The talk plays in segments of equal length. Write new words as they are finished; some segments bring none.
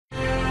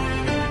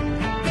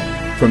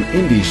From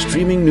Indy's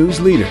streaming news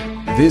leader,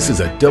 this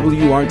is a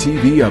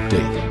WRTV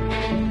update.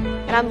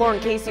 And I'm Lauren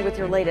Casey with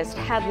your latest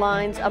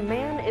headlines. A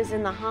man is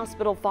in the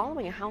hospital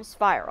following a house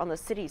fire on the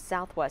city's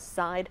southwest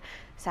side.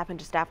 This happened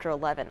just after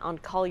 11 on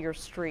Collier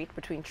Street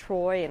between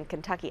Troy and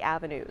Kentucky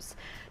Avenues.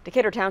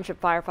 Decatur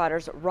Township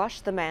firefighters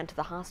rushed the man to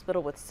the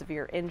hospital with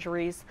severe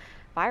injuries.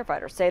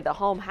 Firefighters say the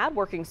home had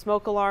working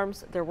smoke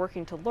alarms. They're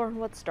working to learn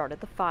what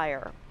started the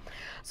fire.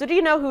 So do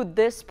you know who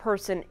this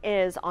person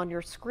is on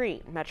your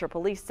screen? Metro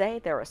Police say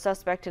they're a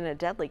suspect in a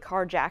deadly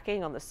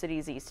carjacking on the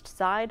city's east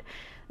side.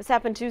 This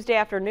happened Tuesday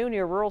afternoon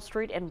near Rural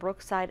Street and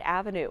Brookside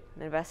Avenue.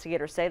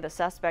 Investigators say the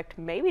suspect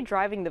may be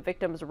driving the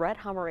victim's red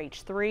Hummer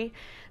H3.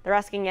 They're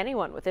asking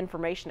anyone with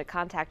information to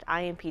contact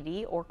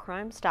IMPD or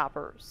Crime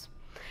Stoppers.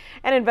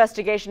 An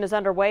investigation is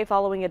underway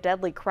following a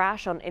deadly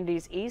crash on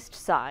Indy's east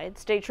side.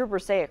 State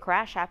troopers say a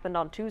crash happened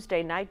on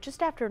Tuesday night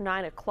just after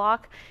 9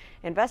 o'clock.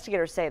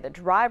 Investigators say the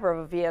driver of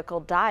a vehicle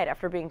died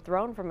after being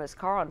thrown from his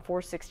car on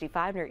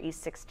 465 near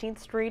East 16th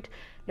Street.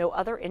 No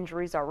other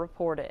injuries are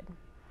reported.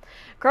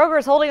 Kroger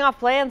is holding off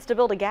plans to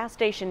build a gas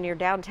station near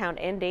downtown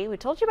Indy. We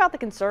told you about the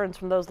concerns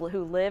from those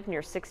who live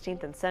near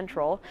 16th and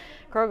Central.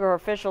 Kroger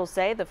officials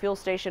say the fuel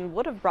station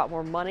would have brought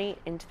more money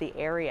into the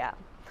area.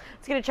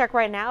 Let's get a check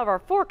right now of our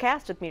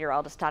forecast with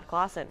meteorologist Todd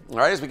Clausen. All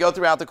right, as we go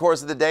throughout the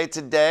course of the day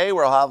today,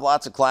 we'll have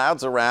lots of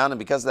clouds around, and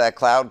because of that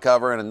cloud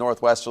cover and a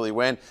northwesterly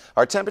wind,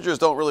 our temperatures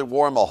don't really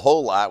warm a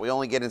whole lot. We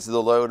only get into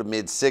the low to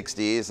mid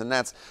 60s, and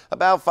that's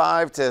about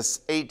 5 to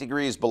 8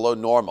 degrees below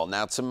normal.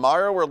 Now,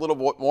 tomorrow we're a little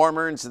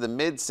warmer into the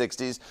mid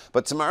 60s,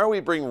 but tomorrow we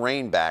bring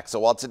rain back. So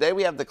while today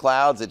we have the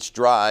clouds, it's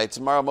dry.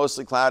 Tomorrow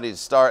mostly cloudy to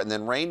start, and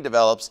then rain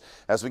develops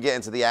as we get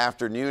into the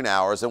afternoon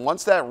hours. And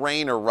once that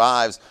rain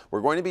arrives,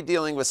 we're going to be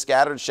dealing with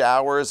scattered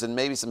showers and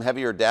maybe some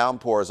heavier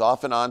downpours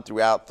off and on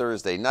throughout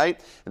Thursday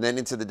night and then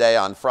into the day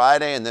on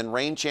Friday, and then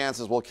rain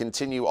chances will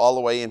continue all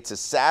the way into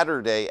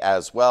Saturday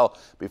as well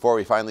before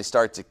we finally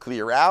start to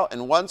clear out.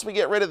 And once we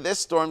get rid of this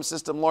storm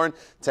system, Lauren,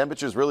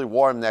 temperatures really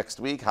warm next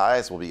week.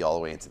 Highs will be all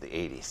the way into the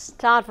 80s.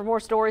 Todd, for more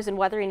stories and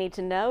weather you need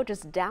to know,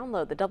 just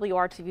download the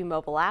WRTV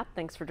mobile app.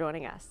 Thanks for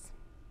joining us.